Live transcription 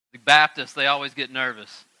The Baptists, they always get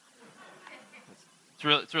nervous.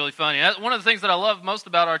 It's really funny. One of the things that I love most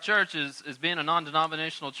about our church is being a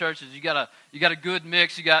non-denominational church. Is you got a good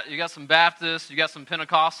mix. You got some Baptists, you got some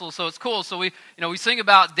Pentecostals, so it's cool. So we sing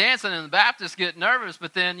about dancing, and the Baptists get nervous,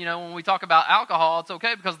 but then when we talk about alcohol, it's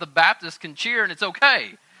okay because the Baptists can cheer and it's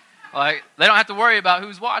okay. Like they don't have to worry about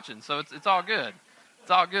who's watching, so it's all good. It's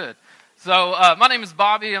all good. So my name is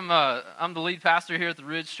Bobby. I'm the lead pastor here at the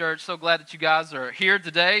Ridge Church. So glad that you guys are here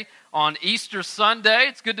today on Easter Sunday.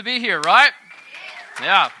 It's good to be here, right?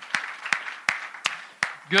 Yeah.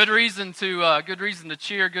 Good reason to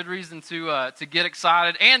cheer. Good reason to get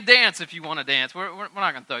excited and dance if you want to dance. We're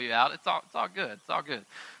not going to throw you out. It's all good. It's all good.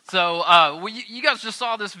 So you guys just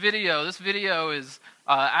saw this video. This video is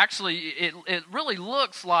actually it really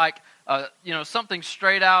looks like something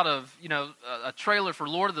straight out of a trailer for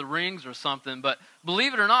Lord of the Rings or something. But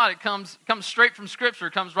believe it or not, it comes straight from Scripture.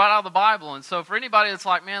 It comes right out of the Bible. And so for anybody that's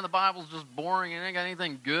like, man, the Bible's just boring and ain't got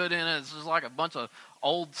anything good in it. It's just like a bunch of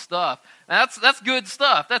old stuff. And that's good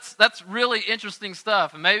stuff. That's really interesting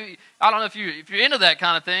stuff. And maybe I don't know if you're into that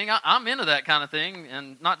kind of thing. I'm into that kind of thing,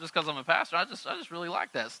 and not just because I'm a pastor. I just really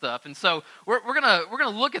like that stuff. And so we're gonna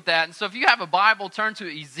look at that. And so if you have a Bible, turn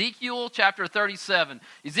to Ezekiel chapter 37.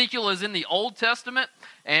 Ezekiel is in the Old Testament,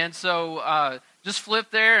 and so just flip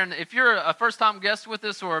there. And if you're a first-time guest with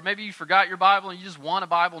us, or maybe you forgot your Bible and you just want a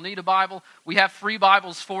Bible, need a Bible, we have free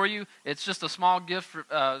Bibles for you. It's just a small gift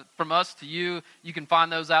from us to you. You can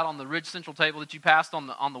find those out on the Ridge Central table that you passed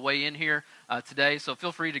on the way in here today. So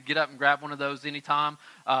feel free to get up and grab one of those anytime,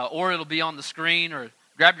 or it'll be on the screen, or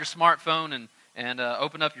grab your smartphone and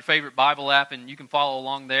open up your favorite Bible app, and you can follow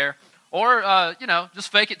along there. Or,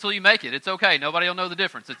 just fake it till you make it. It's okay. Nobody will know the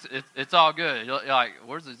difference. It's all good. You're like,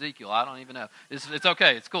 where's Ezekiel? I don't even know. It's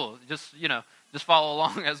okay. It's cool. Just follow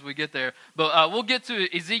along as we get there. But we'll get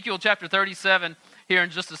to Ezekiel chapter 37 here in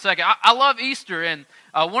just a second. I love Easter, and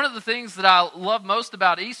one of the things that I love most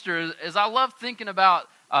about Easter is I love thinking about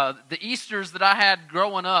the Easters that I had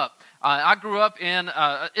growing up. I grew up in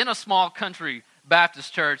a small country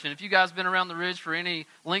Baptist church, and if you guys have been around the Ridge for any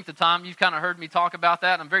length of time, you've kind of heard me talk about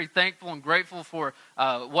that. I'm very thankful and grateful for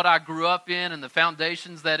what I grew up in and the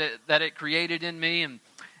foundations that it created in me.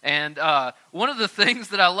 And one of the things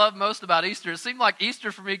that I love most about Easter, it seemed like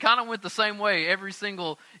Easter for me kind of went the same way every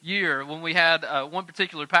single year when we had one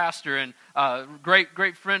particular pastor, and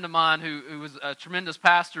great friend of mine who was a tremendous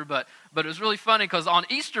pastor, but it was really funny because on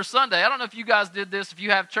Easter Sunday, I don't know if you guys did this, if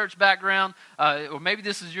you have church background, or maybe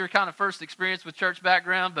this is your kind of first experience with church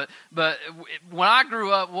background, but when I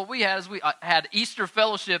grew up, what we had is we had Easter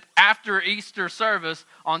fellowship after Easter service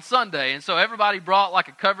on Sunday, and so everybody brought like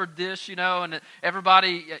a covered dish, and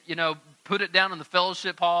everybody, put it down in the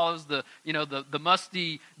fellowship hall. It was the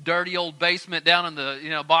musty, dirty old basement down in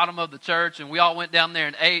the bottom of the church, and we all went down there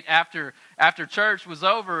and ate after church was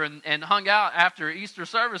over and hung out after Easter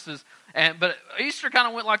services. But Easter kind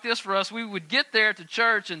of went like this for us. We would get there to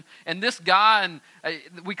church, and this guy, and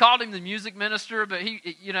we called him the music minister, but he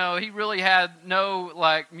really had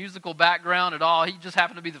no musical background at all. He just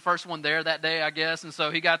happened to be the first one there that day, I guess, and so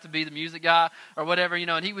he got to be the music guy or whatever,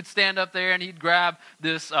 and he would stand up there and he'd grab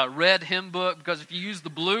this red hymn book, because if you use the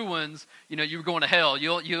blue ones, you were going to hell.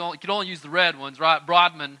 You could only use the red ones, right?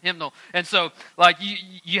 Broadman hymnal, and so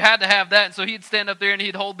you had to have that. And so he'd stand up there and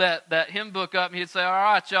he'd hold that hymn book up and he'd say, "All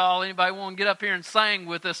right, y'all, anybody want to get up here and sing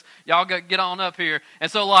with us? Y'all get on up here." And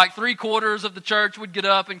so 3/4 of the church would get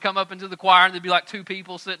up and come up into the choir, and there'd be 2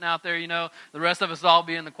 people sitting out there, the rest of us all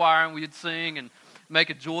be in the choir, and we'd sing and make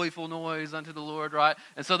a joyful noise unto the Lord, right?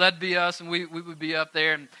 And so that'd be us, and we would be up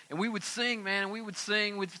there, and we would sing, man, and we'd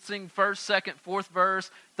sing first, second, fourth verse.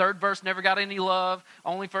 Third verse never got any love,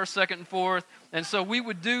 only first, second, and fourth. And so we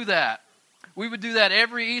would do that. We would do that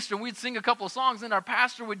every Easter, and we'd sing a couple of songs, and our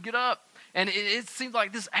pastor would get up, and it seemed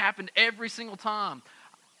like this happened every single time.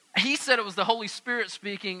 He said it was the Holy Spirit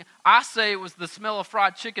speaking. I say it was the smell of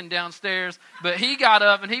fried chicken downstairs, but he got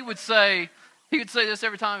up, and he would say this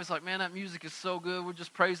every time. It's like, man, that music is so good. We're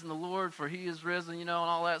just praising the Lord for He is risen, and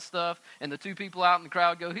all that stuff. And the 2 people out in the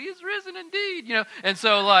crowd go, "He is risen indeed," And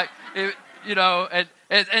so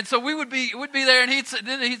and so we'd be there, and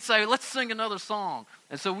he'd say, "Let's sing another song."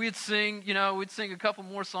 And so we'd sing a couple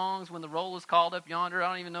more songs when the roll is called up yonder. I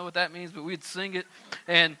don't even know what that means, but we'd sing it.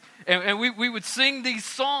 And we would sing these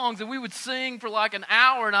songs, and we would sing for an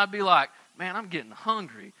hour, and I'd be like, man, I'm getting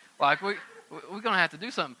hungry. We're going to have to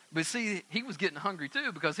do something. But see, he was getting hungry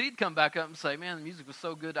too, because he'd come back up and say, man, the music was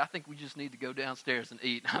so good, I think we just need to go downstairs and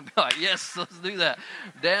eat. And I'd be like, yes, let's do that.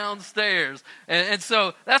 Downstairs. And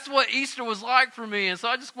so that's what Easter was like for me. And so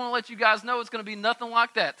I just want to let you guys know it's going to be nothing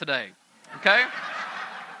like that today. Okay?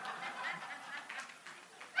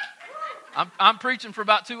 I'm preaching for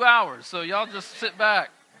about 2 hours, so y'all just sit back.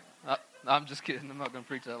 I'm just kidding. I'm not going to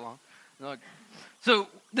preach that long. No. So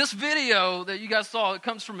this video that you guys saw, it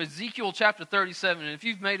comes from Ezekiel chapter 37. And if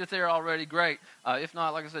you've made it there already, great. If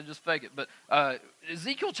not, like I said, just fake it. But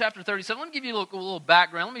Ezekiel chapter 37, let me give you a little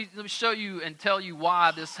background. Let me show you and tell you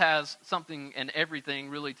why this has something and everything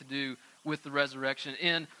really to do with the resurrection.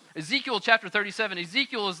 In Ezekiel chapter 37,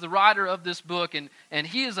 Ezekiel is the writer of this book, and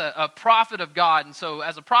he is a prophet of God. And so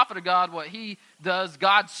as a prophet of God, what he does,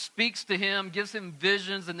 God speaks to him, gives him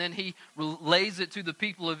visions, and then he relays it to the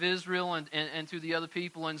people of Israel and to the other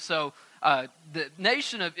people. And so the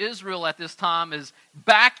nation of Israel at this time is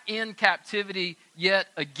back in captivity yet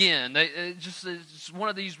again. It's just one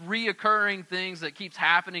of these reoccurring things that keeps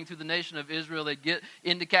happening to the nation of Israel. They get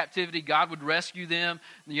into captivity. God would rescue them.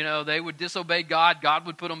 You know, they would disobey God. God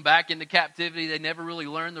would put them back into captivity. They never really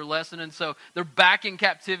learned their lesson. And so they're back in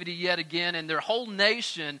captivity yet again. And their whole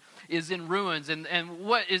nation is in ruins. And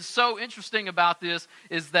what is so interesting about this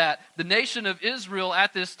is that the nation of Israel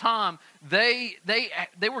at this time, they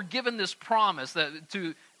were given this promise that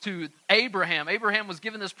to Abraham. Abraham was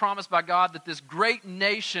given this promise by God that this great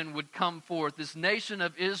nation would come forth, this nation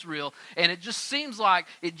of Israel, and it just seems like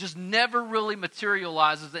it just never really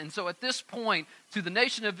materializes. And so at this point, to the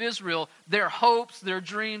nation of Israel, their hopes, their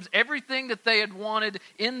dreams, everything that they had wanted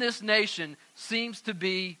in this nation seems to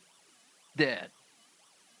be dead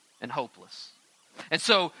and hopeless. And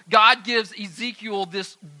so God gives Ezekiel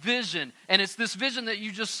this vision, and it's this vision that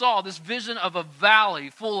you just saw, this vision of a valley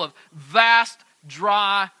full of vast,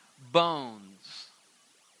 dry bones.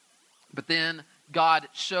 But then God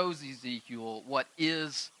shows Ezekiel what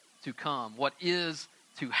is to come, what is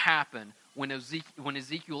to happen when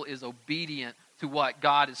Ezekiel is obedient to what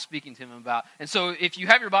God is speaking to him about. And so if you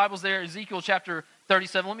have your Bibles there, Ezekiel chapter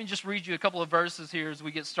 37, let me just read you a couple of verses here as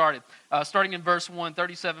we get started. Starting in verse 1,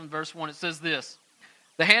 37 verse 1, it says this: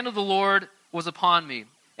 "The hand of the Lord was upon me,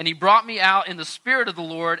 and he brought me out in the spirit of the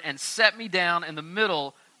Lord and set me down in the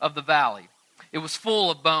middle of the valley. It was full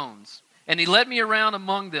of bones. And he led me around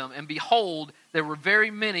among them, and behold, there were very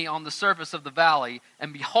many on the surface of the valley,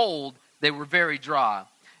 and behold, they were very dry.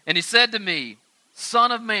 And he said to me,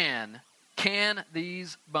 Son of man, can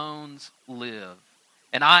these bones live?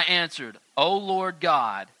 And I answered, O Lord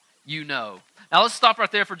God, you know." Now let's stop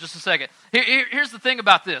right there for just a second. Here's the thing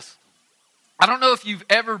about this. I don't know if you've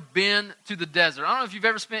ever been to the desert. I don't know if you've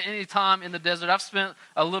ever spent any time in the desert. I've spent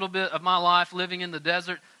a little bit of my life living in the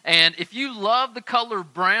desert. And if you love the color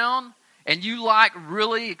brown and you like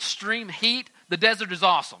really extreme heat, the desert is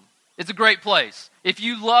awesome. It's a great place. If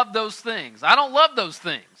you love those things. I don't love those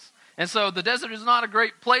things. And so the desert is not a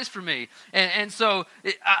great place for me. And so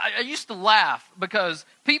I used to laugh because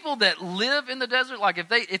people that live in the desert, like if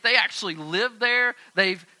they actually live there,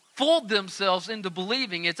 they've fooled themselves into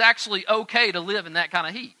believing it's actually okay to live in that kind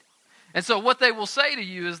of heat. And so what they will say to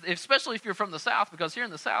you is, especially if you're from the South, because here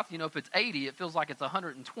in the South, you know, if it's 80, it feels like it's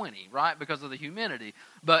 120, right, because of the humidity.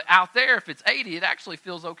 But out there, if it's 80, it actually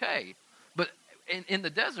feels okay. But in the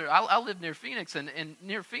desert, I live near Phoenix, and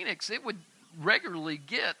near Phoenix, it would regularly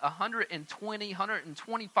get 120,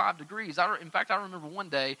 125 degrees. In fact, I remember one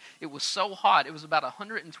day, it was so hot, it was about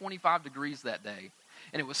 125 degrees that day.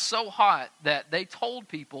 And it was so hot that they told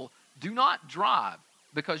people, do not drive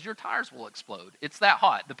because your tires will explode. It's that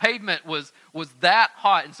hot. The pavement was that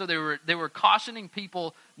hot. And so they were cautioning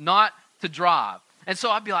people not to drive. And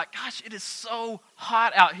so I'd be like, gosh, it is so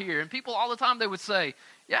hot out here. And people all the time, they would say,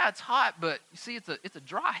 yeah, it's hot, but you see, it's a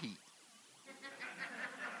dry heat.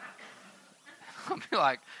 I'd be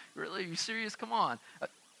like, really? Are you serious? Come on.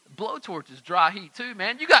 Blowtorch is dry heat too,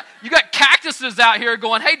 man. You got cactuses out here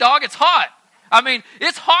going, hey, dog, it's hot. I mean,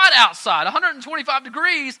 it's hot outside. 125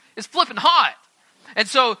 degrees is flipping hot. And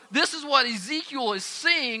so this is what Ezekiel is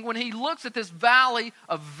seeing when he looks at this valley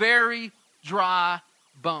of very dry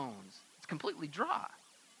bones. It's completely dry.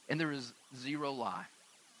 And there is zero life.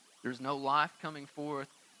 There's no life coming forth.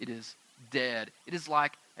 It is dead. It is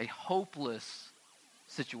like a hopeless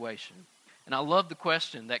situation. And I love the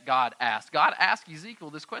question that God asked. God asked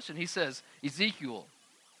Ezekiel this question. He says, Ezekiel,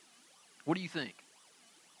 what do you think?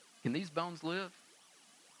 Can these bones live?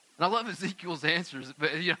 And I love Ezekiel's answers,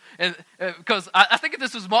 but because I think if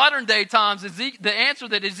this was modern day times, the answer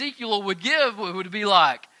that Ezekiel would give would be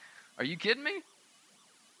like, "Are you kidding me?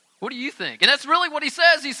 What do you think?" And that's really what he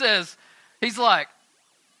says. He's like,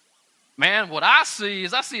 "Man, what I see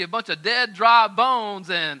is a bunch of dead, dry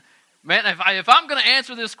bones, and man, if I'm going to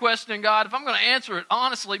answer this question, God, if I'm going to answer it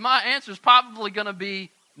honestly, my answer is probably going to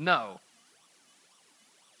be no.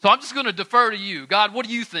 So I'm just going to defer to you. God, what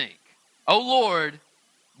do you think? Oh, Lord,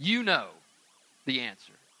 you know the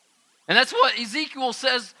answer." And that's what Ezekiel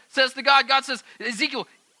says says to God, God says, Ezekiel,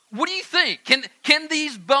 what do you think? Can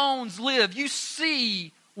these bones live? You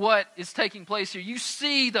see what is taking place here. You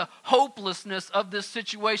see the hopelessness of this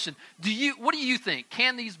situation. What do you think?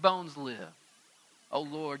 Can these bones live? Oh,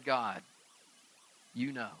 Lord God,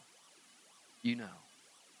 you know. You know.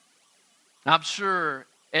 I'm sure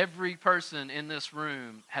every person in this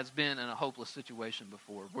room has been in a hopeless situation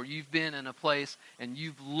before, where you've been in a place and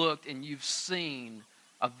you've looked and you've seen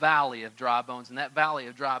a valley of dry bones, and that valley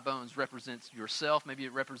of dry bones represents yourself. Maybe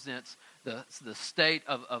it represents the state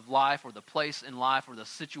of life, or the place in life, or the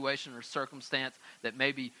situation or circumstance that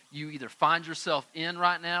maybe you either find yourself in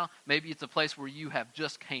right now. Maybe it's a place where you have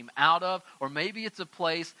just came out of, or maybe it's a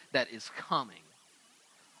place that is coming.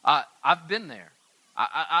 I've been there.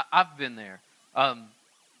 I've been there.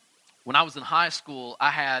 When I was in high school,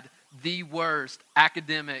 I had the worst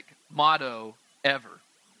academic motto ever.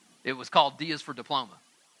 It was called D is for diploma.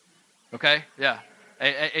 Okay? Yeah.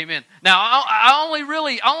 Amen. Now, I only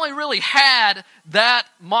really had that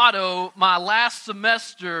motto my last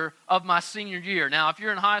semester of my senior year. Now, if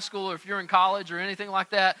you're in high school or if you're in college or anything like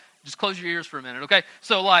that, just close your ears for a minute, okay?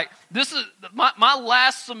 So, this is my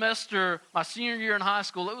last semester, my senior year in high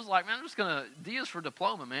school. It was like, man, I'm just going to, D is for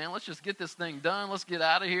diploma, man. Let's just get this thing done. Let's get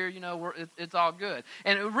out of here. It's all good.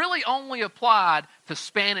 And it really only applied to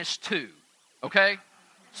Spanish 2, okay?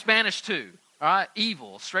 Spanish 2, all right?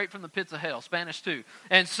 Evil, straight from the pits of hell, Spanish 2.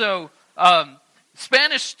 And so,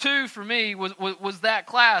 Spanish 2 for me was that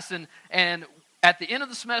class. And at the end of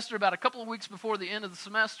the semester, about a couple of weeks before the end of the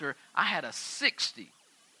semester, I had a 60.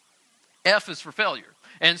 F is for failure.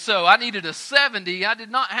 And so I needed a 70. I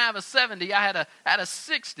did not have a 70. I had a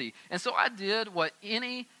 60. And so I did what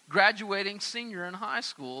any graduating senior in high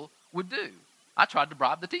school would do. I tried to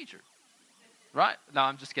bribe the teacher. Right? No,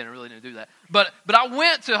 I'm just kidding. I really didn't do that. But I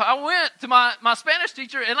went to my Spanish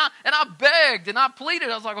teacher, and I begged and I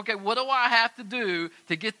pleaded. I was like, okay, what do I have to do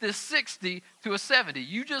to get this 60 to a 70?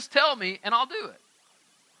 You just tell me and I'll do it.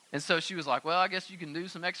 And so she was like, well, I guess you can do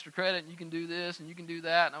some extra credit, and you can do this, and you can do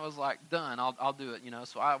that. And I was like, done, I'll do it,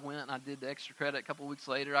 So I went and I did the extra credit. A couple of weeks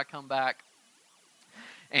later, I come back,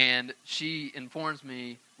 and she informs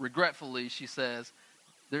me, regretfully, she says,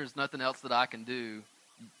 there's nothing else that I can do.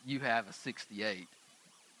 You have a 68.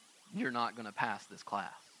 You're not going to pass this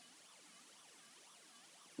class.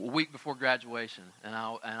 A week before graduation, and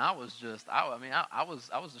I was just, I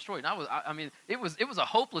was destroyed. It was a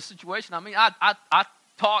hopeless situation. I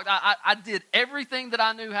talked. I did everything that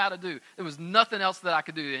I knew how to do. There was nothing else that I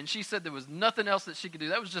could do. And she said there was nothing else that she could do.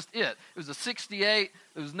 That was just it. It was a 68.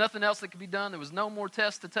 There was nothing else that could be done. There was no more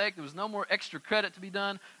tests to take. There was no more extra credit to be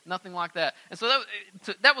done. Nothing like that. And so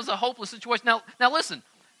that was a hopeless situation. Now listen,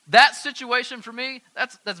 that situation for me,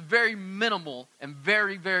 that's very minimal and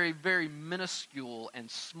very, very, very minuscule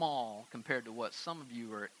and small compared to what some of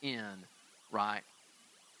you are in right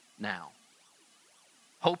now.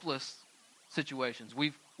 Hopeless situations.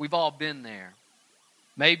 We've all been there.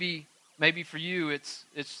 Maybe for you it's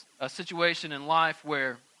a situation in life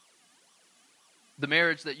where the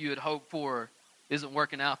marriage that you had hoped for isn't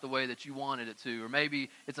working out the way that you wanted it to, or maybe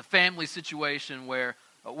it's a family situation where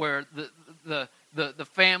the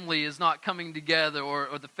family is not coming together,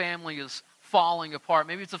 or the family is falling apart.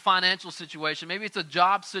 Maybe it's a financial situation. Maybe it's a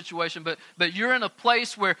job situation. But you're in a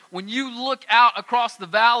place where when you look out across the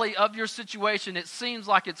valley of your situation, it seems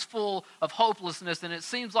like it's full of hopelessness, and it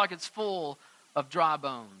seems like it's full of dry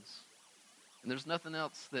bones. And there's nothing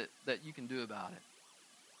else that you can do about it.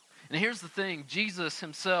 And here's the thing. Jesus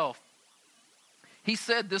himself, he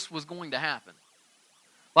said this was going to happen.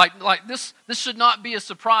 Like this should not be a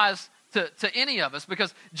surprise to any of us,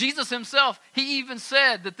 because Jesus himself, he even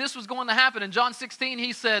said that this was going to happen. In John 16,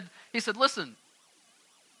 he said, listen,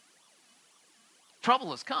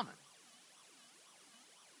 trouble is coming.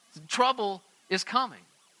 Trouble is coming.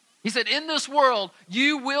 He said, in this world,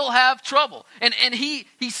 you will have trouble. And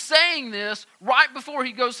he's saying this right before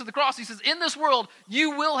he goes to the cross. He says, in this world,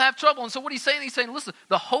 you will have trouble. And so what he's saying, listen,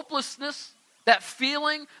 the hopelessness, that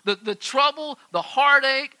feeling, the trouble, the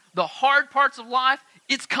heartache, the hard parts of life,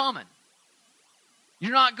 it's coming.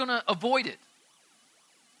 You're not going to avoid it.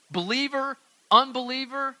 Believer,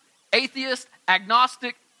 unbeliever, atheist,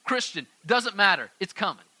 agnostic, Christian, doesn't matter. It's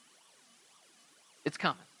coming. It's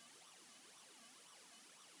coming.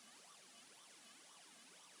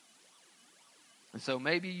 And so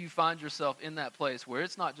maybe you find yourself in that place where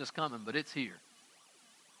it's not just coming, but it's here.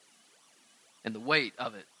 And the weight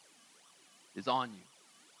of it is on you.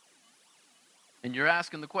 And you're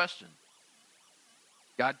asking the question,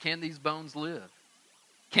 God, can these bones live?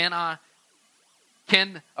 Can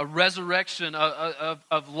a resurrection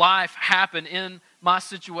of life happen in my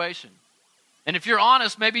situation? And if you're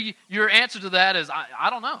honest, maybe your answer to that is, I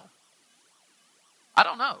don't know. I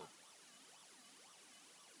don't know.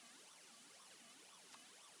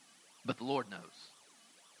 But the Lord knows.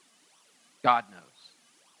 God knows.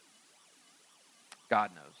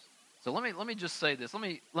 God knows. So let me just say this. Let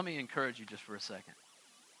me encourage you just for a second.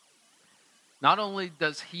 Not only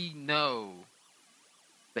does he know,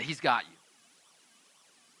 but he's got you.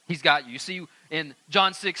 He's got you. You see, in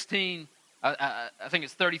John 16, I think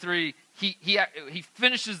it's 33, he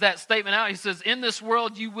finishes that statement out. He says, in this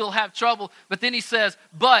world you will have trouble. But then he says,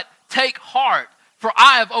 but take heart, for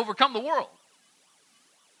I have overcome the world.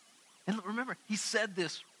 And remember, he said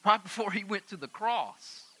this right before he went to the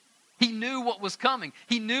cross. He knew what was coming.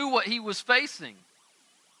 He knew what he was facing.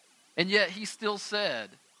 And yet he still said,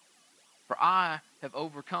 for I have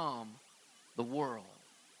overcome the world.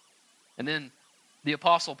 And then the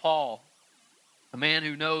Apostle Paul, a man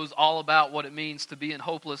who knows all about what it means to be in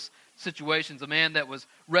hopeless situations, a man that was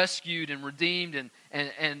rescued and redeemed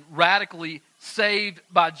and radically saved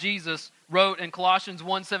by Jesus, wrote in Colossians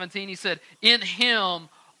 1:17, he said, in him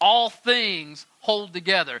all things hold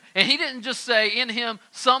together. And he didn't just say in him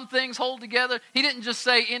some things hold together. He didn't just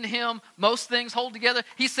say in him most things hold together.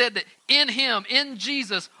 He said that in him, in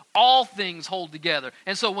Jesus, all things hold together.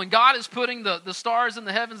 And so when God is putting the stars in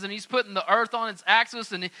the heavens and he's putting the earth on its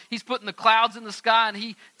axis and he's putting the clouds in the sky and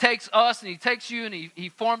he takes us and he takes you and he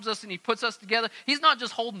forms us and he puts us together, he's not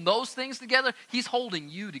just holding those things together, he's holding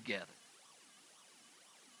you together.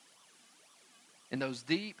 In those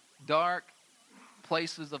deep, dark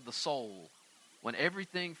places of the soul, when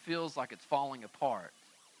everything feels like it's falling apart,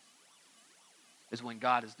 is when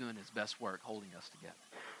God is doing his best work holding us together.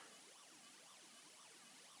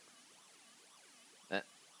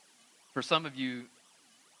 For some of you,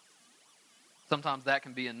 sometimes that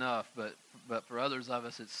can be enough, but for others of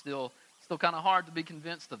us, it's still kind of hard to be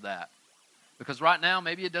convinced of that. Because right now,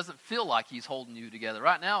 maybe it doesn't feel like he's holding you together.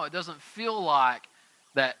 Right now, it doesn't feel like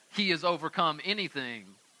that he has overcome anything.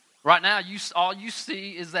 Right now, all you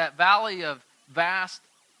see is that valley of vast,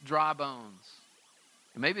 dry bones.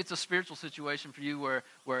 And maybe it's a spiritual situation for you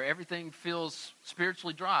where everything feels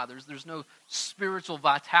spiritually dry. There's no spiritual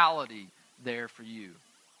vitality there for you.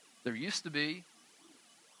 There used to be,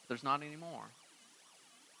 there's not anymore.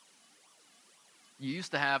 You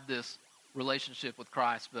used to have this relationship with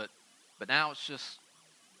Christ, but now it's just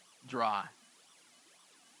dry.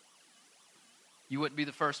 You wouldn't be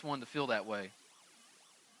the first one to feel that way.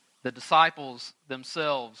 The disciples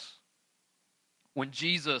themselves, when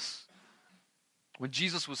Jesus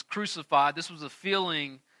was crucified, this was a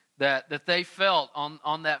feeling that they felt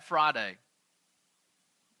on that Friday.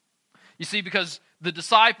 You see, because the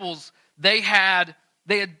disciples, they'd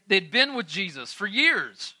been with Jesus for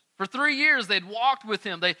years. For 3 years, they'd walked with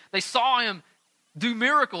him. They saw him do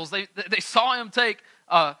miracles. They saw him take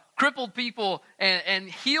crippled people and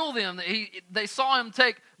heal them. They saw him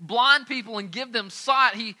take blind people and give them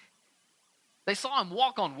sight. They saw him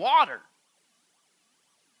walk on water.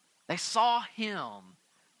 They saw him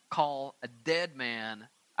call a dead man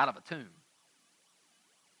out of a tomb.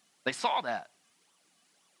 They saw that.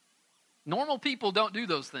 Normal people don't do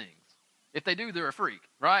those things. If they do, they're a freak,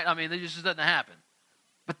 right? I mean, it just doesn't happen.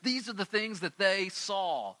 But these are the things that they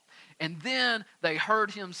saw. And then they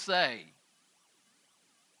heard him say,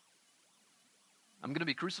 I'm going to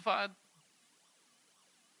be crucified.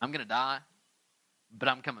 I'm going to die. But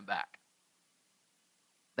I'm coming back.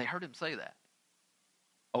 They heard him say that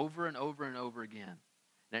over and over and over again.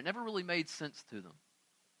 And it never really made sense to them.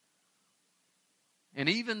 And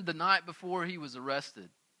even the night before he was arrested,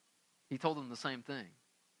 he told them the same thing.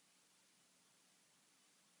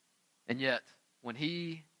 And yet, when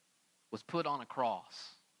he was put on a cross,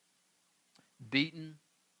 beaten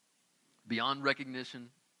beyond recognition,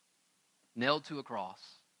 nailed to a cross,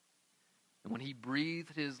 and when he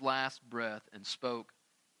breathed his last breath and spoke,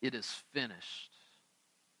 "It is finished,"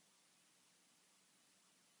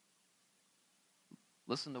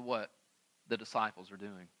 listen to what the disciples are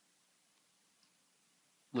doing.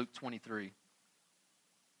 Luke 23.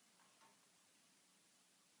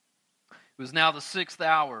 It was now the 6th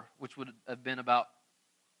hour, which would have been about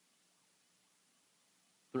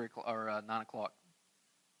 3 o'clock or 9 o'clock.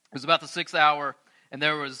 It was about the 6th hour, and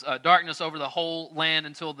there was darkness over the whole land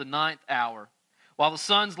until the 9th hour, while the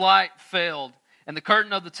sun's light failed, and the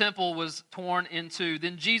curtain of the temple was torn in two.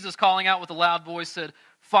 Then Jesus, calling out with a loud voice, said,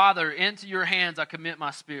 "Father, into your hands I commit my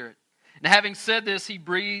spirit." And having said this, he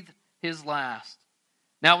breathed his last.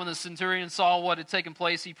 Now when the centurion saw what had taken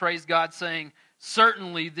place, he praised God, saying,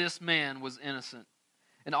 "Certainly this man was innocent."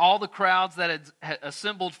 And all the crowds that had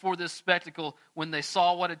assembled for this spectacle, when they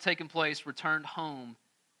saw what had taken place, returned home,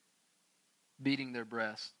 beating their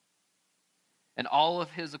breasts. And all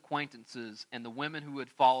of his acquaintances and the women who had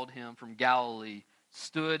followed him from Galilee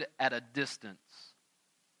stood at a distance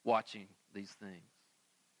watching these things.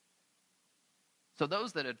 So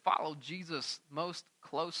those that had followed Jesus most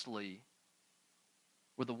closely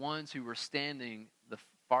were the ones who were standing the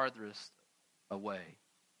farthest away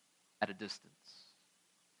at a distance,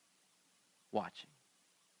 watching,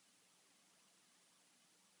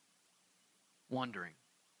 wondering.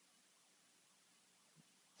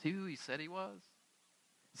 Is he who he said he was?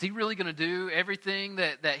 Is he really going to do everything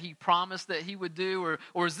that he promised that he would do?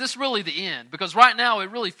 Or is this really the end? Because right now it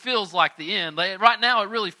really feels like the end. Right now it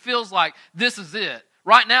really feels like this is it.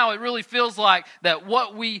 Right now it really feels like that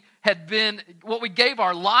what we gave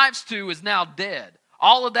our lives to is now dead.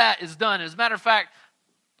 All of that is done. As a matter of fact,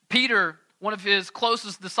 Peter, one of his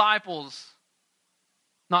closest disciples,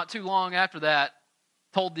 not too long after that,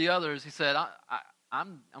 told the others, he said,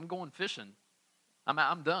 I'm going fishing.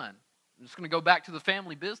 I'm done. I'm just going to go back to the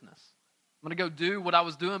family business. I'm going to go do what I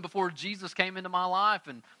was doing before Jesus came into my life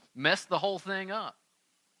and messed the whole thing up.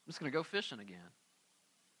 I'm just going to go fishing again.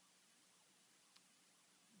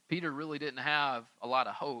 Peter really didn't have a lot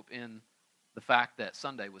of hope in the fact that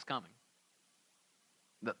Sunday was coming.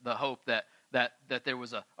 The hope that there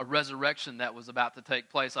was a resurrection that was about to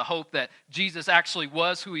take place. A hope that Jesus actually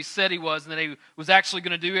was who he said he was and that he was actually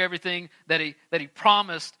going to do everything that he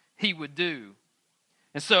promised he would do.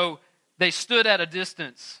 And so they stood at a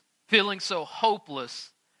distance, feeling so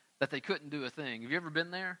hopeless that they couldn't do a thing. Have you ever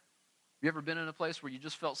been there? Have you ever been in a place where you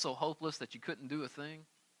just felt so hopeless that you couldn't do a thing?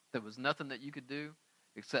 There was nothing that you could do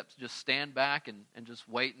except just stand back and just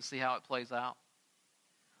wait and see how it plays out?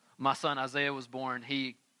 My son Isaiah was born.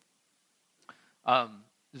 It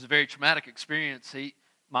was a very traumatic experience.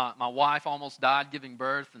 My wife almost died giving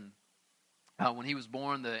birth, and when he was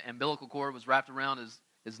born, the umbilical cord was wrapped around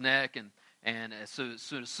his neck, and as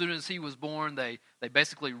soon as he was born, they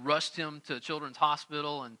basically rushed him to Children's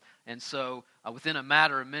Hospital, and so within a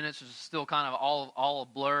matter of minutes, it was still kind of all a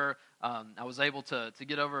blur. I was able to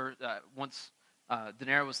get over once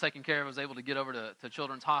Daenerys was taken care of. I was able to get over to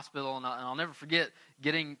Children's Hospital, and I'll never forget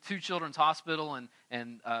getting to Children's Hospital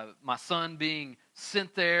and my son being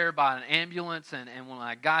sent there by an ambulance, and when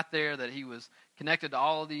I got there, that he was connected to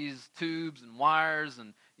all of these tubes and wires,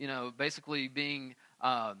 and basically being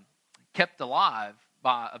kept alive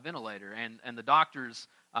by a ventilator, and the doctors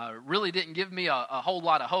really didn't give me a whole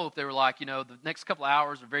lot of hope. They were like, the next couple of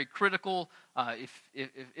hours are very critical.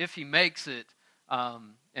 If he makes it,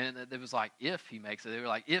 and it was like, if he makes it. They were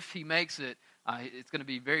like, if he makes it, it's going to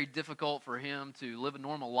be very difficult for him to live a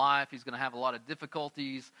normal life. He's going to have a lot of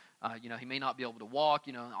difficulties. He may not be able to walk,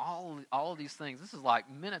 and all of these things. This is like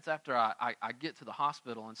minutes after I get to the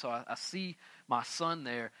hospital, and so I see my son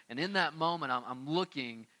there, and in that moment, I'm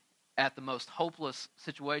looking at the most hopeless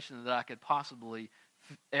situation that I could possibly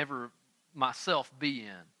ever myself be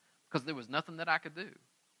in, because there was nothing that I could do.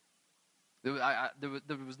 There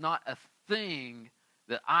was not a thing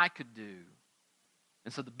that I could do,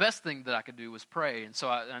 and so the best thing that I could do was pray, and so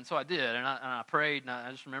I did, and I prayed, and I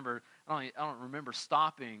just remember I don't remember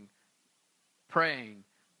stopping praying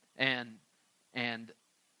and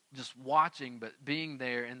just watching, but being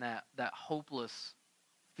there in that hopeless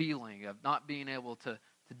feeling of not being able to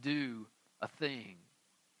do a thing.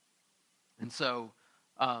 And so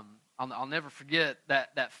I'll never forget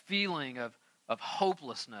that feeling of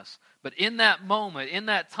hopelessness. But in that moment, in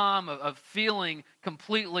that time of feeling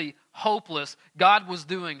completely hopeless, God was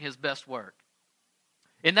doing his best work.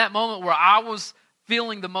 In that moment where I was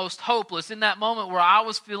feeling the most hopeless, in that moment where I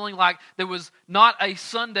was feeling like there was not a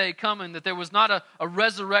Sunday coming, that there was not a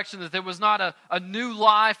resurrection, that there was not a new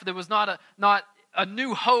life, there was not a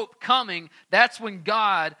new hope coming, that's when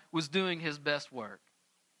God was doing his best work.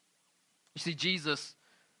 You see, Jesus,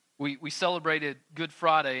 we celebrated Good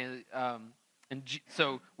Friday,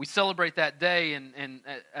 so we celebrate that day, and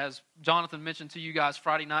as Jonathan mentioned to you guys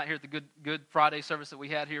Friday night here at the Good Friday service that we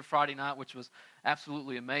had here Friday night, which was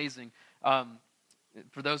absolutely amazing.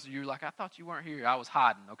 For those of you like, I thought you weren't here. I was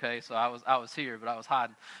hiding, okay? So I was here, but I was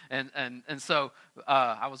hiding. And so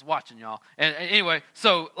I was watching y'all. And anyway,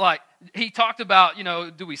 so like he talked about,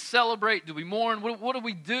 do we celebrate? Do we mourn? What do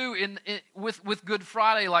we do with Good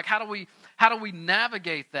Friday? Like how do we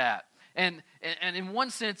navigate that? And in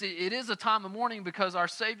one sense, it is a time of mourning because our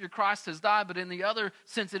Savior Christ has died, but in the other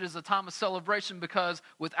sense, it is a time of celebration because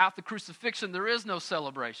without the crucifixion, there is no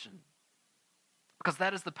celebration. Because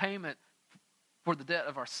that is the payment for the debt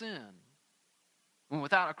of our sin. And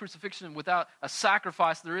without a crucifixion, without a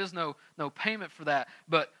sacrifice, there is no payment for that.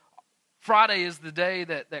 But Friday is the day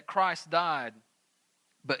that Christ died,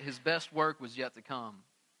 but his best work was yet to come.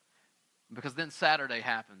 Because then Saturday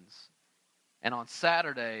happens. And on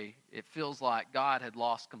Saturday, it feels like God had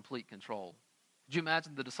lost complete control. Could you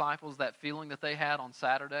imagine the disciples, that feeling that they had on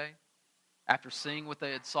Saturday? After seeing what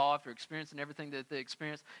they had saw, after experiencing everything that they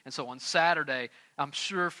experienced. And so on Saturday, I'm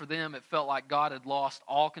sure for them it felt like God had lost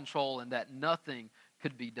all control and that nothing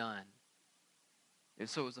could be done. And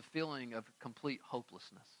so it was a feeling of complete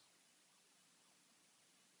hopelessness.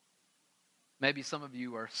 Maybe some of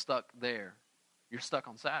you are stuck there. You're stuck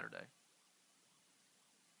on Saturday,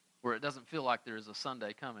 where it doesn't feel like there is a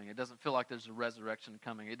Sunday coming. It doesn't feel like there's a resurrection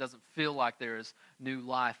coming. It doesn't feel like there is new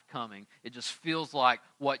life coming. It just feels like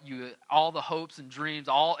all the hopes and dreams,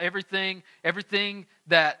 everything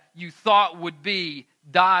that you thought would be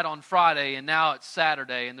died on Friday, and now it's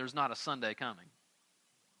Saturday, and there's not a Sunday coming.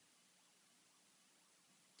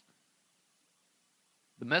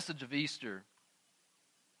 The message of Easter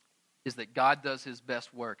is that God does His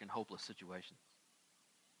best work in hopeless situations.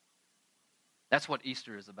 That's what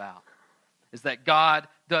Easter is about, is that God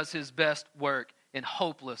does His best work in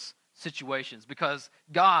hopeless situations, because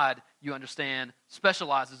God, you understand,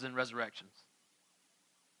 specializes in resurrections.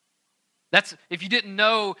 If you didn't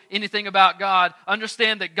know anything about God,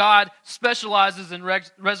 understand that God specializes in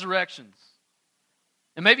resurrections.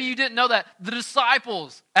 And maybe you didn't know that. The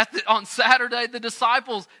disciples, on Saturday,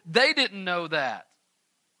 they didn't know that.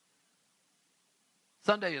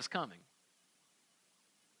 Sunday is coming.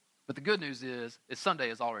 But the good news is Sunday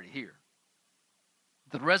is already here.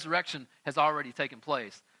 The resurrection has already taken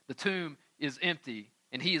place. The tomb is empty,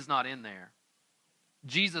 and He is not in there.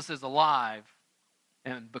 Jesus is alive,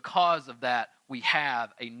 and because of that, we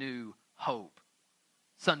have a new hope.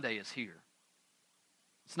 Sunday is here.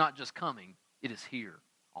 It's not just coming, it is here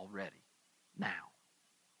already, now.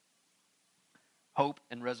 Hope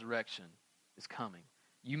and resurrection is coming.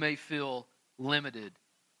 You may feel limited,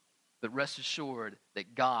 but rest assured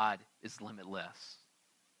that God is limitless.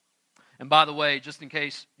 And by the way, just in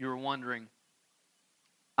case you were wondering,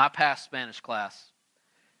 I passed Spanish class.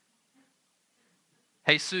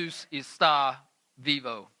 Jesus está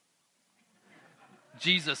vivo.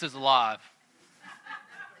 Jesus is alive.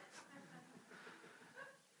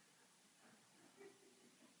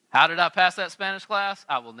 How did I pass that Spanish class?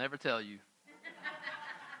 I will never tell you.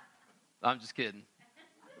 I'm just kidding.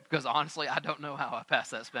 Because honestly, I don't know how I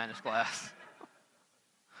passed that Spanish class.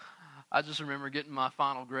 I just remember getting my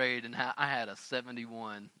final grade and I had a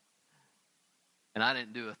 71. And I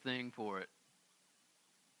didn't do a thing for it.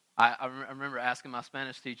 I remember asking my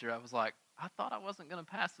Spanish teacher, I was like, I thought I wasn't going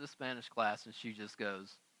to pass this Spanish class. And she just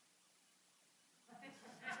goes,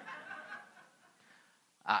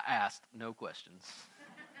 I asked no questions.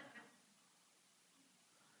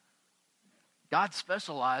 God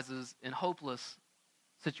specializes in hopeless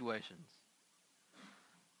situations.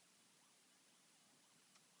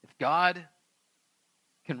 If God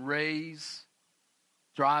can raise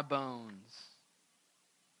dry bones,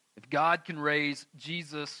 if God can raise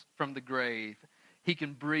Jesus from the grave, He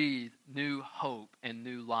can breathe new hope and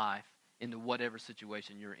new life into whatever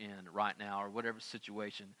situation you're in right now, or whatever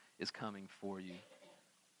situation is coming for you.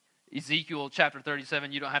 Ezekiel chapter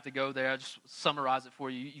 37, you don't have to go there. I'll just summarize it for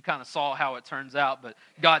you. You kind of saw how it turns out, but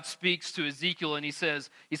God speaks to Ezekiel and he says,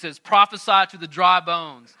 prophesy to the dry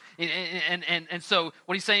bones. And so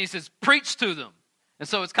what He's saying, He says, preach to them. And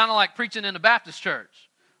so it's kind of like preaching in a Baptist church.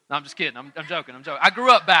 No, I'm just kidding. I'm joking. I grew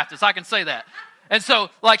up Baptist. I can say that. And so,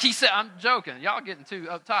 like He said, I'm joking. Y'all getting too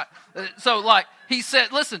uptight. So, like He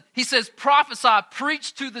said, listen, He says, prophesy,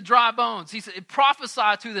 preach to the dry bones. He said,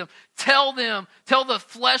 prophesy to them, tell the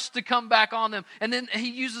flesh to come back on them. And then He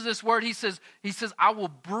uses this word. He says, I will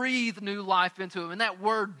breathe new life into them. And that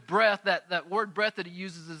word breath, that word breath that He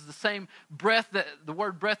uses is the same the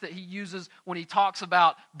word breath that He uses when He talks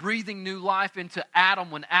about breathing new life into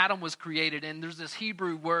Adam when Adam was created. And there's this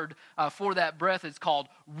Hebrew word for that breath. It's called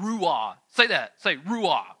ruah. Say that. Say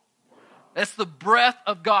ruah. That's the breath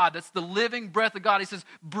of God. That's the living breath of God. He says,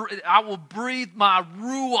 I will breathe my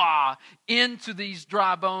ruah into these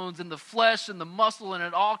dry bones and the flesh and the muscle, and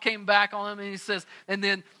it all came back on them. And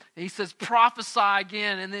then he says, prophesy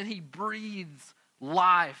again. And then He breathes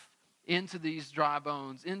life into these dry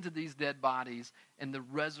bones, into these dead bodies, and the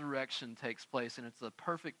resurrection takes place. And it's the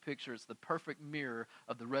perfect picture. It's the perfect mirror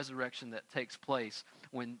of the resurrection that takes place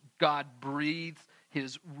when God breathes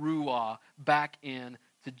His ruah back in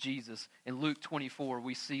to Jesus. In Luke 24,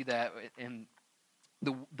 we see that, and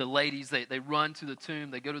the ladies, they run to the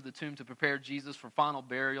tomb. They go to the tomb to prepare Jesus for final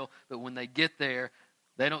burial. But when they get there,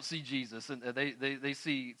 They don't see Jesus, and they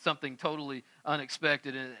see something totally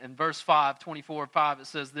unexpected. In verse 5, 24:5, it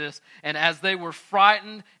says this, "And as they were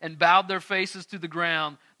frightened and bowed their faces to the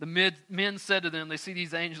ground, the men said to them," they see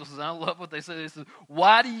these angels, and I love what they say. They said,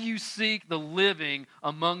 "Why do you seek the living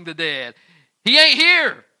among the dead? He ain't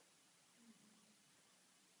here.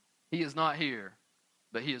 He is not here,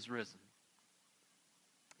 but he is risen.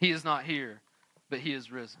 He is not here, but he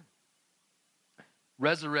is risen."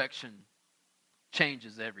 Resurrection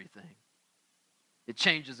changes everything. It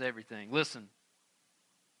changes everything. Listen,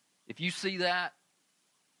 if you see that,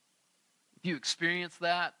 if you experience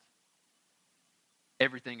that,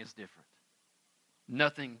 everything is different.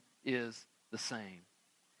 Nothing is the same.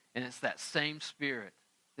 And it's that same Spirit.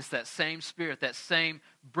 It's that same Spirit, that same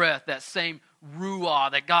breath, that same ruah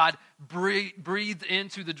that God breathed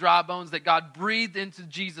into the dry bones, that God breathed into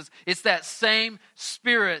Jesus. It's that same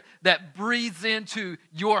Spirit that breathes into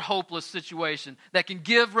your hopeless situation, that can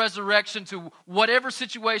give resurrection to whatever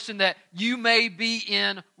situation that you may be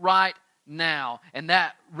in right now. And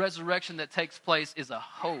that resurrection that takes place is a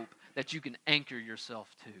hope that you can anchor yourself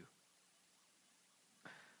to.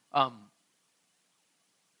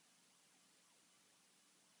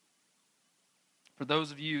 For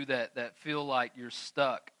those of you that feel like you're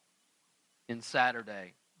stuck in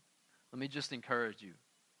Saturday, let me just encourage you.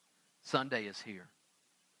 Sunday is here.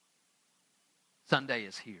 Sunday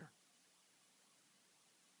is here.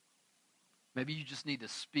 Maybe you just need to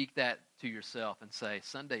speak that to yourself and say,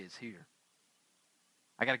 Sunday is here.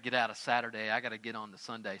 I got to get out of Saturday. I got to get on to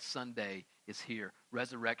Sunday. Sunday is here.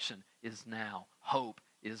 Resurrection is now. Hope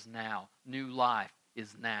is now. New life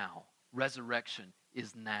is now. Resurrection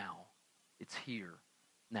is now. It's here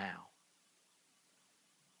now.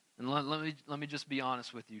 And let me just be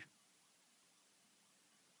honest with you.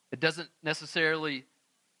 It doesn't necessarily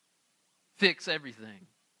fix everything.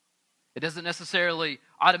 It doesn't necessarily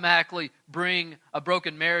automatically bring a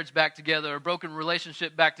broken marriage back together, a broken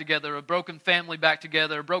relationship back together, a broken family back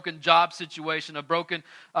together, a broken job situation, a broken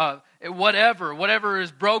whatever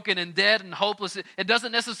is broken and dead and hopeless. It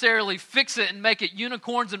doesn't necessarily fix it and make it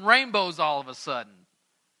unicorns and rainbows all of a sudden.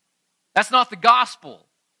 That's not the gospel.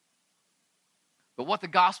 But what the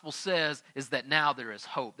gospel says is that now there is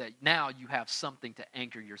hope, that now you have something to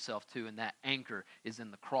anchor yourself to, and that anchor is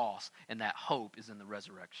in the cross, and that hope is in the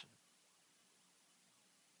resurrection.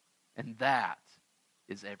 And that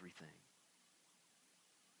is everything.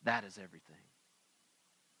 That is everything.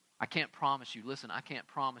 I can't promise you, listen, I can't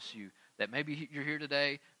promise you that maybe you're here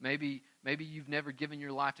today, maybe you've never given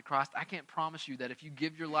your life to Christ. I can't promise you that if you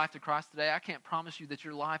give your life to Christ today, I can't promise you that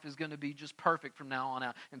your life is going to be just perfect from now on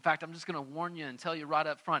out. In fact, I'm just going to warn you and tell you right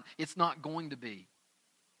up front, it's not going to be.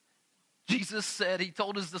 Jesus said, he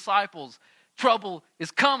told his disciples, trouble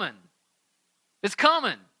is coming. It's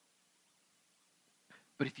coming.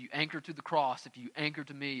 But if you anchor to the cross, if you anchor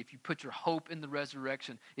to me, if you put your hope in the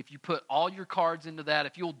resurrection, if you put all your cards into that,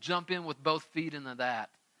 if you'll jump in with both feet into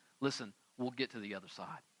that, listen, we'll get to the other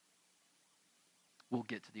side. We'll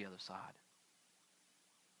get to the other side.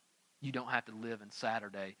 You don't have to live in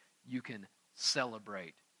Saturday. You can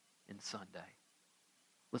celebrate in Sunday.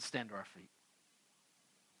 Let's stand to our feet.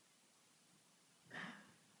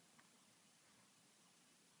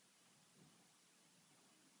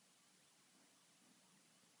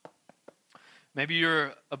 Maybe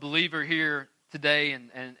you're a believer here today,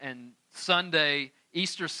 and Sunday,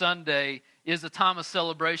 Easter Sunday, is a time of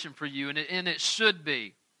celebration for you, and it should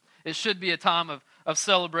be. It should be a time of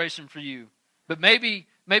celebration for you. But maybe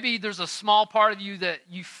there's a small part of you that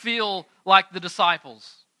you feel like the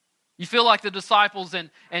disciples. You feel like the disciples, and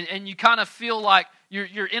you kind of feel like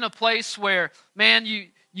you're in a place where, man, you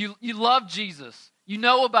love Jesus. You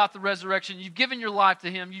know about the resurrection. You've given your life to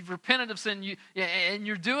him. You've repented of sin, and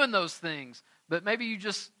you're doing those things. But maybe you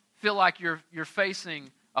just feel like you're facing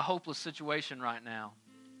a hopeless situation right now.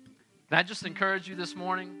 Can I just encourage you this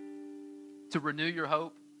morning to renew your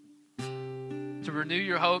hope? To renew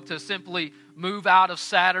your hope, to simply move out of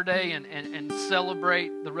Saturday and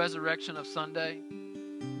celebrate the resurrection of Sunday,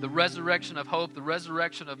 the resurrection of hope, the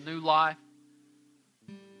resurrection of new life.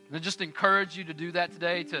 And I just encourage you to do that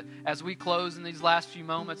today. As we close in these last few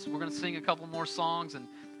moments, we're going to sing a couple more songs and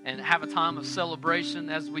have a time of celebration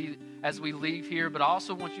as we leave here. But I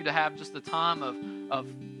also want you to have just a time of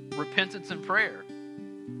repentance and prayer.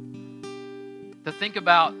 To think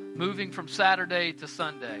about moving from Saturday to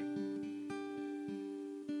Sunday.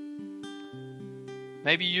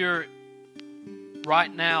 Maybe you're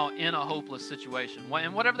right now in a hopeless situation.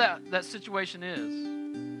 And whatever that situation is.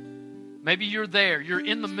 Maybe you're there. You're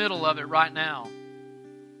in the middle of it right now.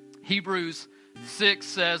 Hebrews 6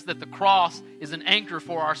 says that the cross is an anchor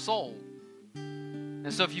for our soul.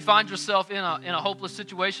 And so if you find yourself in a hopeless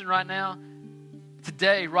situation right now,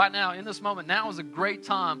 today, right now, in this moment, now is a great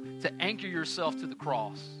time to anchor yourself to the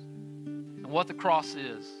cross and what the cross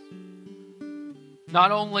is.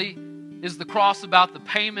 Not only is the cross about the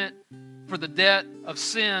payment for the debt of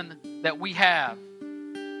sin that we have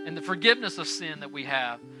and the forgiveness of sin that we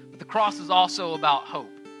have, but the cross is also about hope.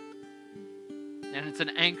 And it's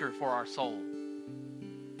an anchor for our soul,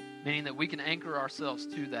 meaning that we can anchor ourselves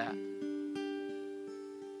to that.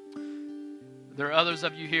 There are others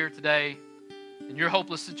of you here today, and your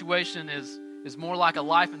hopeless situation is more like a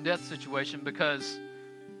life and death situation, because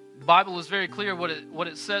the Bible is very clear what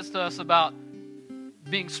it says to us about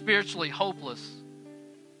being spiritually hopeless.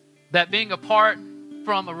 That being apart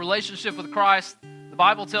from a relationship with Christ, the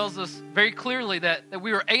Bible tells us very clearly that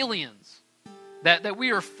we are aliens, that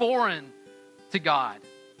we are foreign to God.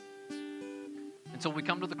 Until we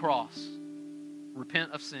come to the cross,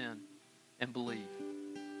 repent of sin, and believe.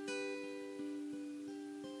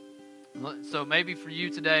 So maybe for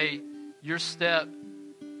you today, your step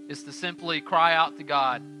is to simply cry out to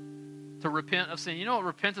God, to repent of sin. You know what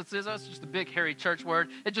repentance is? That's just a big, hairy church word.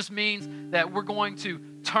 It just means that we're going to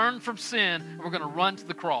turn from sin and we're going to run to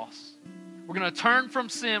the cross. We're going to turn from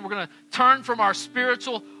sin. We're going to turn from our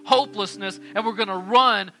spiritual hopelessness and we're going to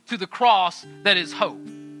run to the cross that is hope.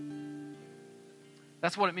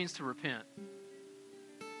 That's what it means to repent.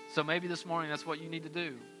 So maybe this morning that's what you need to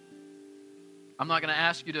do. I'm not going to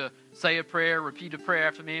ask you to say a prayer, repeat a prayer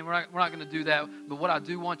after me. We're not going to do that. But what I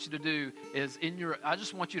do want you to do is I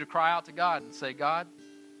just want you to cry out to God and say, God,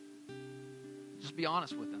 just be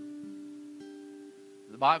honest with Him.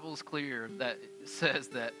 The Bible is clear that it says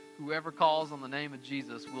that whoever calls on the name of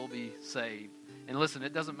Jesus will be saved. And listen,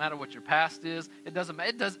 it doesn't matter what your past is. It doesn't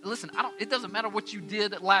matter what you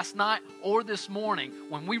did last night or this morning.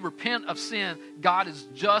 When we repent of sin, God is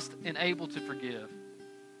just and able to forgive.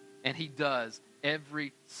 And He does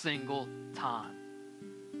every single time.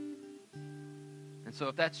 And so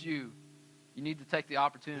if that's you, you need to take the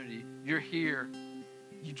opportunity. You're here.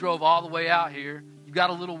 You drove all the way out here. You got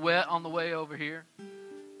a little wet on the way over here.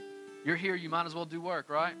 You're here, you might as well do work,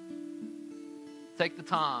 right? Take the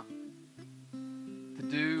time to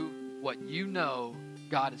do what you know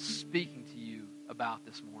God is speaking to you about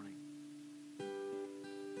this morning.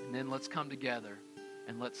 And then let's come together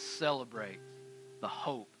and let's celebrate the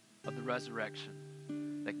hope of the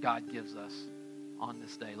resurrection that God gives us on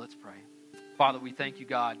this day. Let's pray. Father, we thank you,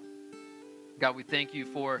 God. God, we thank you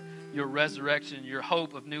for your resurrection, your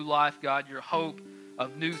hope of new life, God, your hope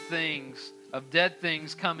of new things, of dead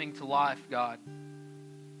things coming to life, God.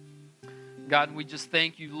 God, we just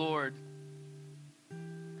thank you, Lord,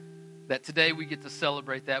 that today we get to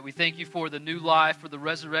celebrate that. We thank you for the new life, for the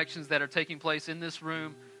resurrections that are taking place in this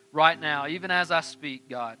room right now, even as I speak,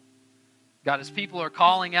 God. God, as people are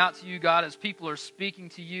calling out to you, God, as people are speaking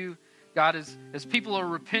to you, God, as people are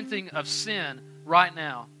repenting of sin right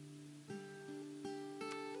now.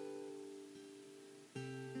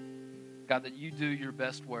 God, that you do your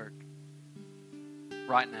best work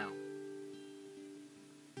right now.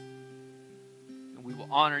 And we will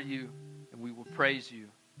honor you and we will praise you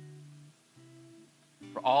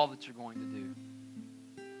for all that you're going to do.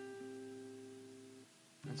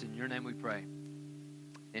 It's in your name we pray.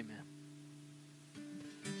 Amen.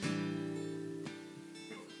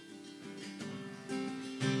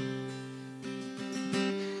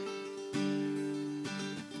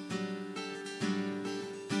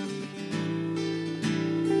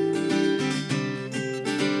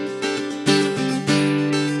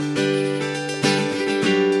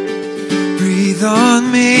 Breathe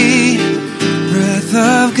on me, breath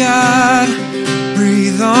of God,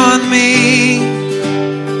 breathe on me.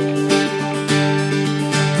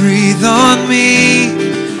 Breathe on me,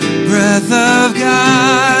 breath of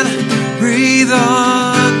God, breathe on me.